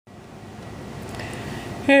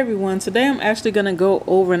Hey everyone, today I'm actually going to go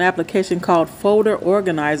over an application called Folder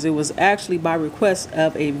Organizer. It was actually by request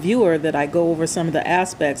of a viewer that I go over some of the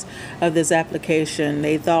aspects of this application.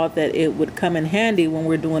 They thought that it would come in handy when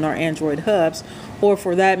we're doing our Android hubs, or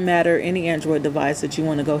for that matter, any Android device that you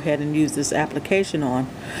want to go ahead and use this application on.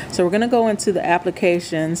 So we're going to go into the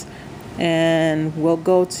applications and we'll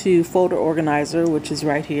go to Folder Organizer, which is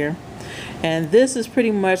right here. And this is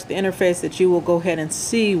pretty much the interface that you will go ahead and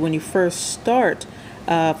see when you first start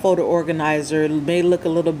Folder Organizer. It may look a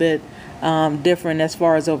little bit different as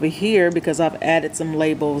far as over here because I've added some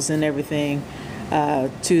labels and everything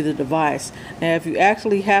to the device. Now if you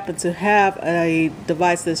actually happen to have a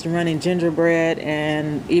device that's running Gingerbread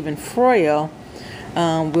and even Froyo,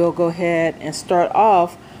 we'll go ahead and start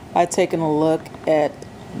off by taking a look at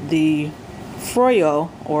the Froyo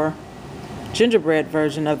or Gingerbread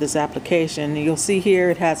version of this application. You'll see here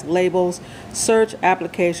it has labels, search,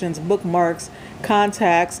 applications, bookmarks,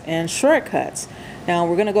 contacts, and shortcuts. Now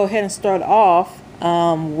we're going to go ahead and start off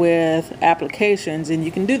with applications, and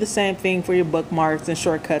you can do the same thing for your bookmarks and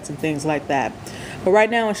shortcuts and things like that. But right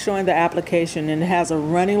now it's showing the application, and it has a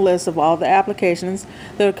running list of all the applications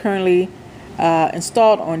that are currently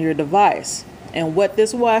installed on your device. And what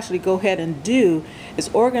this will actually go ahead and do is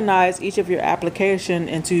organize each of your application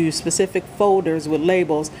into specific folders with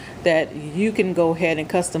labels that you can go ahead and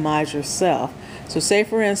customize yourself. So say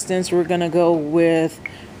for instance we're going to go with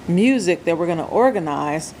music that we're going to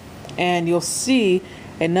organize, and you'll see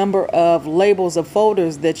a number of labels of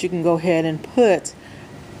folders that you can go ahead and put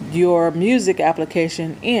your music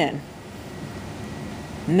application in.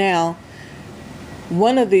 Now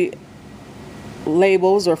one of the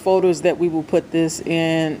labels or folders that we will put this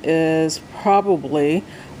in is probably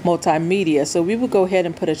multimedia, so we will go ahead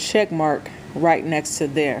and put a check mark right next to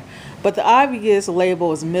there. But the obvious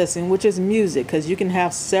label is missing, which is music, because you can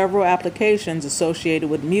have several applications associated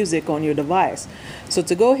with music on your device. So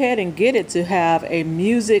to go ahead and get it to have a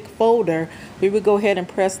music folder, we would go ahead and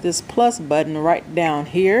press this plus button right down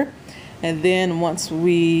here. And then once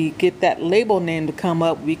we get that label name to come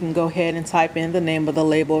up, we can go ahead and type in the name of the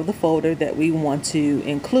label of the folder that we want to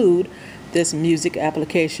include this music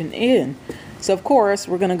application in. So of course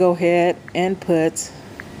we're going to go ahead and put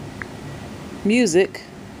music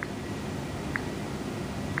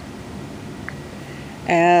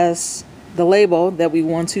as the label that we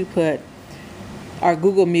want to put our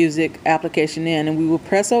Google Music application in, and we will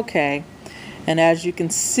press OK. And as you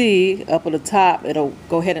can see up at the top, it'll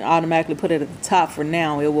go ahead and automatically put it at the top for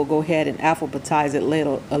now. It will go ahead and alphabetize it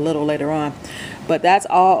a little later on. But that's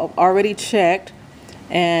all already checked.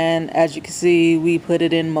 And as you can see, we put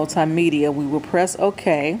it in multimedia. We will press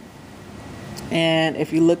OK. And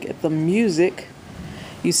if you look at the music,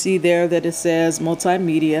 you see there that it says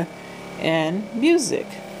multimedia and music.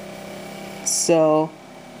 So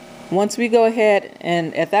once we go ahead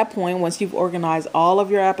and at that point, once you've organized all of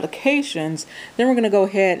your applications, then we're going to go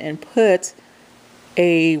ahead and put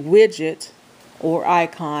a widget or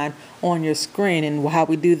icon on your screen. And how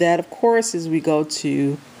we do that, of course, is we go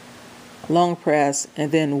to long press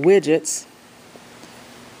and then widgets,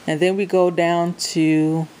 and then we go down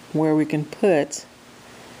to where we can put,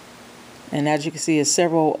 and as you can see, is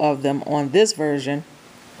several of them on this version.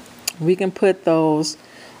 We can put those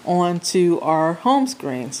onto our home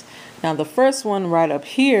screens. Now the first one right up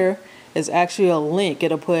here is actually a link.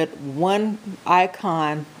 It'll put one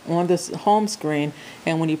icon on this home screen,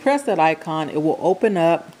 and when you press that icon, it will open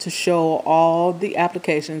up to show all the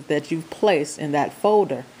applications that you've placed in that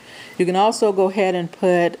folder. You can also go ahead and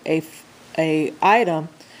put a item,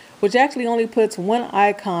 which actually only puts one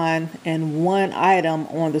icon and one item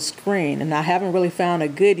on the screen, and I haven't really found a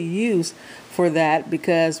good use for that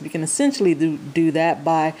because we can essentially do that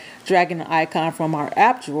by dragging the icon from our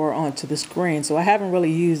app drawer onto the screen. So I haven't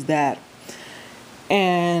really used that.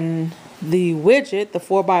 And the widget, the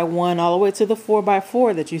 4x1 all the way to the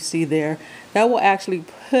 4x4 that you see there, that will actually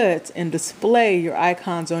put and display your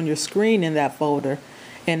icons on your screen in that folder,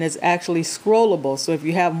 and it's actually scrollable. So if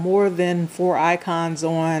you have more than 4 icons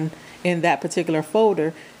on in that particular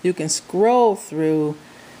folder, you can scroll through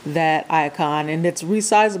that icon, and it's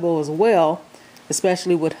resizable as well,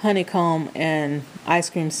 especially with honeycomb and ice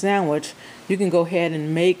cream sandwich. You can go ahead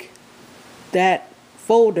and make that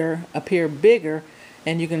folder appear bigger,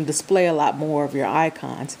 and you can display a lot more of your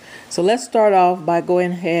icons. So let's start off by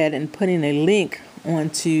going ahead and putting a link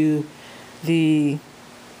onto the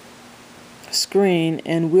screen,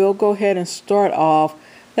 and we'll go ahead and start off,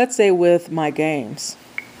 let's say, with my games.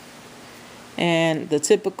 And the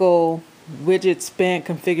typical widget span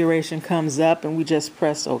configuration comes up, and we just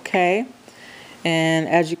press OK. And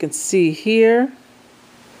as you can see here,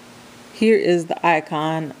 here is the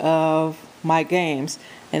icon of my games,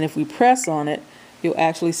 and if we press on it, you'll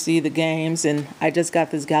actually see the games. And I just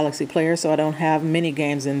got this Galaxy player, so I don't have many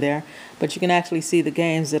games in there, but you can actually see the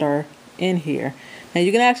games that are in here. Now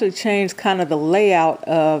you can actually change kind of the layout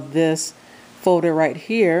of this folder right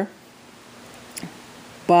here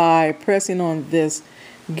by pressing on this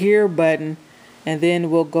gear button, and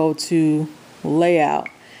then we'll go to layout.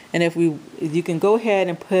 And you can go ahead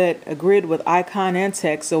and put a grid with icon and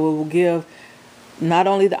text, so it will give not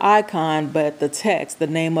only the icon but the text, the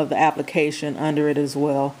name of the application under it as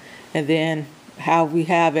well. And then how we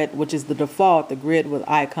have it, which is the default, the grid with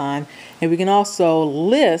icon. And we can also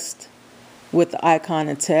list with the icon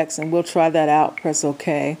and text, and we'll try that out. Press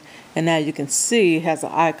OK, and now you can see it has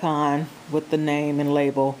an icon with the name and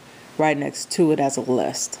label right next to it as a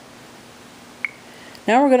list.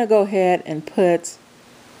 Now we're going to go ahead and put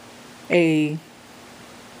a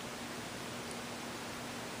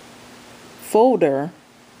folder,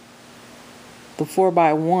 the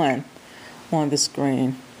 4x1, on the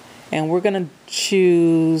screen, and we're going to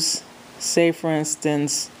choose, say for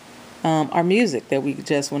instance, our music that we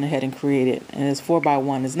just went ahead and created, and it's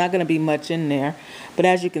 4x1. There's not going to be much in there, but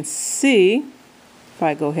as you can see, if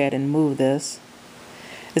I go ahead and move this,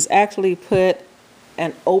 it's actually put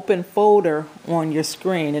an open folder on your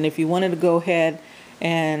screen. And if you wanted to go ahead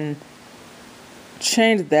and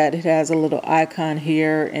change that, it has a little icon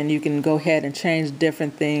here, and you can go ahead and change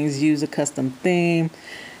different things, use a custom theme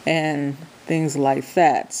and things like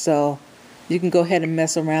that. So you can go ahead and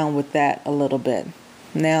mess around with that a little bit.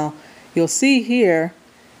 Now you'll see here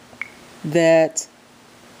that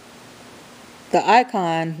the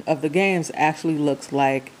icon of the games actually looks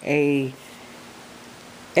like a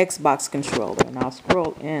Xbox controller, and I'll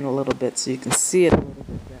scroll in a little bit so you can see it a little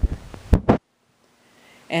bit better.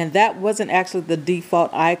 And that wasn't actually the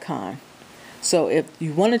default icon. So if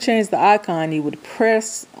you want to change the icon, you would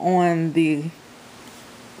press on the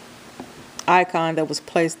icon that was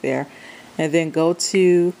placed there, and then go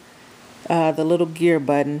to the little gear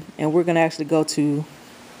button, and we're going to actually go to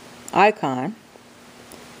icon,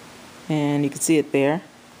 and you can see it there.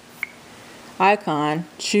 Icon,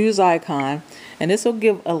 choose icon, and this will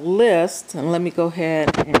give a list. And let me go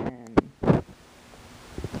ahead and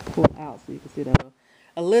pull out so you can see that.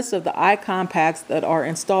 A list of the icon packs that are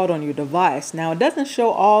installed on your device. Now it doesn't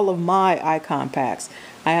show all of my icon packs.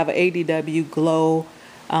 I have an ADW Glow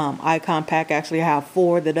icon pack. Actually I have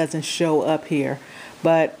 4 that doesn't show up here,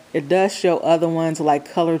 but it does show other ones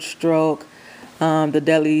like Colored Stroke, the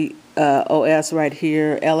Deli OS right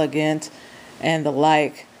here, Elegant, and the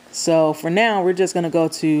like. So for now we're just going to go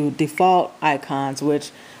to default icons,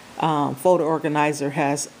 which Folder Organizer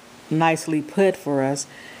has nicely put for us.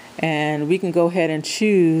 And we can go ahead and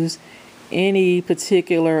choose any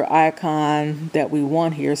particular icon that we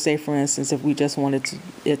want here. Say for instance, if we just wanted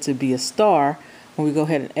it to be a star, when we go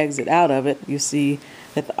ahead and exit out of it, you see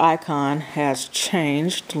that the icon has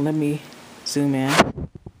changed. Let me zoom in.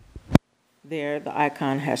 There, the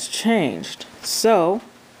icon has changed. So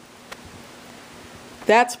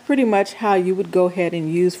that's pretty much how you would go ahead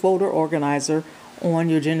and use Folder Organizer on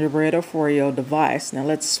your Gingerbread or Foreo device. Now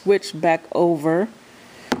let's switch back over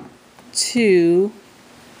to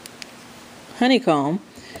Honeycomb,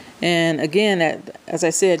 and again, as I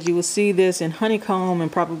said, you will see this in Honeycomb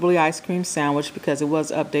and probably Ice Cream Sandwich, because it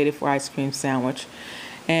was updated for Ice Cream Sandwich.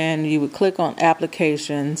 And you would click on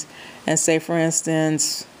Applications, and say for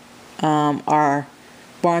instance our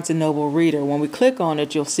Barnes & Noble reader. When we click on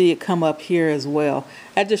it, you'll see it come up here as well.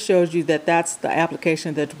 That just shows you that that's the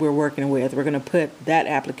application that we're working with. We're going to put that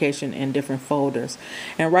application in different folders.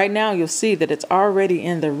 And right now you'll see that it's already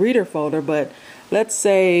in the reader folder, but let's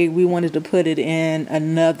say we wanted to put it in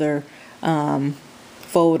another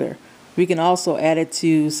folder. We can also add it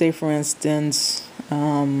to, say for instance,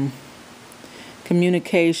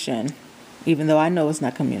 communication, even though I know it's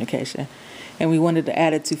not communication. And we wanted to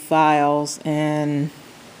add it to files and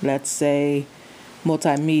let's say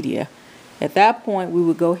multimedia. At that point, we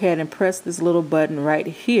would go ahead and press this little button right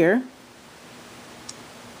here.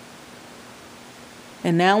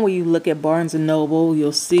 And now when you look at Barnes & Noble,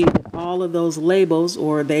 you'll see that all of those labels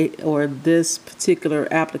or this particular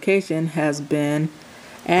application has been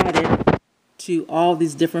added to all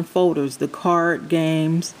these different folders: the card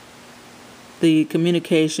games, the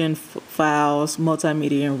communication files,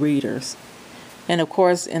 multimedia, and readers. And of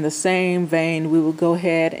course, in the same vein, we will go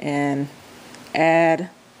ahead and add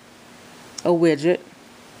a widget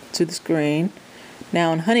to the screen.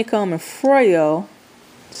 Now in Honeycomb and Foreo,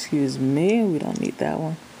 excuse me, we don't need that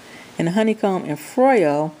one. In Honeycomb and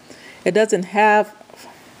Foreo, it doesn't have,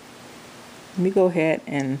 let me go ahead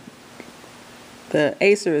and The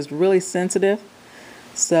Acer is really sensitive,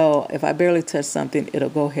 so if I barely touch something, it'll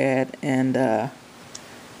go ahead and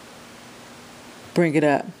bring it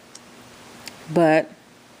up. But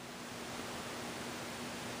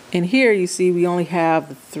in here, you see we only have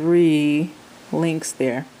the 3 links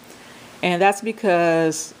there, and that's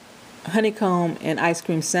because Honeycomb and Ice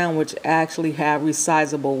Cream Sandwich actually have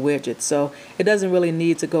resizable widgets, so it doesn't really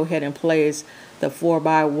need to go ahead and place the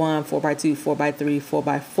 4x1, 4x2, 4x3,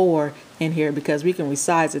 4x4 in here, because we can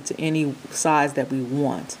resize it to any size that we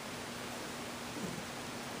want.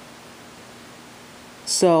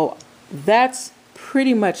 So that's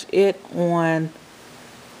pretty much it on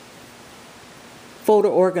folder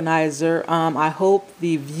organizer. I hope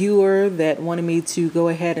the viewer that wanted me to go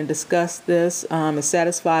ahead and discuss this is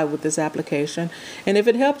satisfied with this application. And if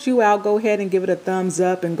it helps you out, go ahead and give it a thumbs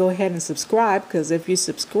up and go ahead and subscribe, because if you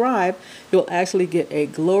subscribe, you'll actually get a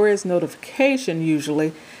glorious notification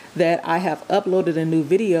usually that I have uploaded a new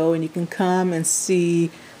video, and you can come and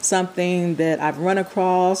see something that I've run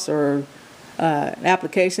across, or an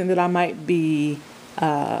application that I might be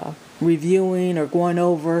reviewing or going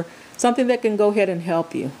over, something that can go ahead and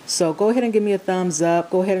help you. So go ahead and give me a thumbs up.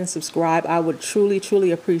 Go ahead and subscribe. I would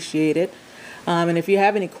truly appreciate it. And if you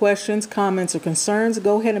have any questions, comments, or concerns,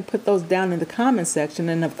 go ahead and put those down in the comment section.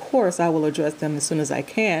 And of course, I will address them as soon as I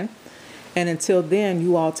can. And until then,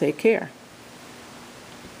 you all take care.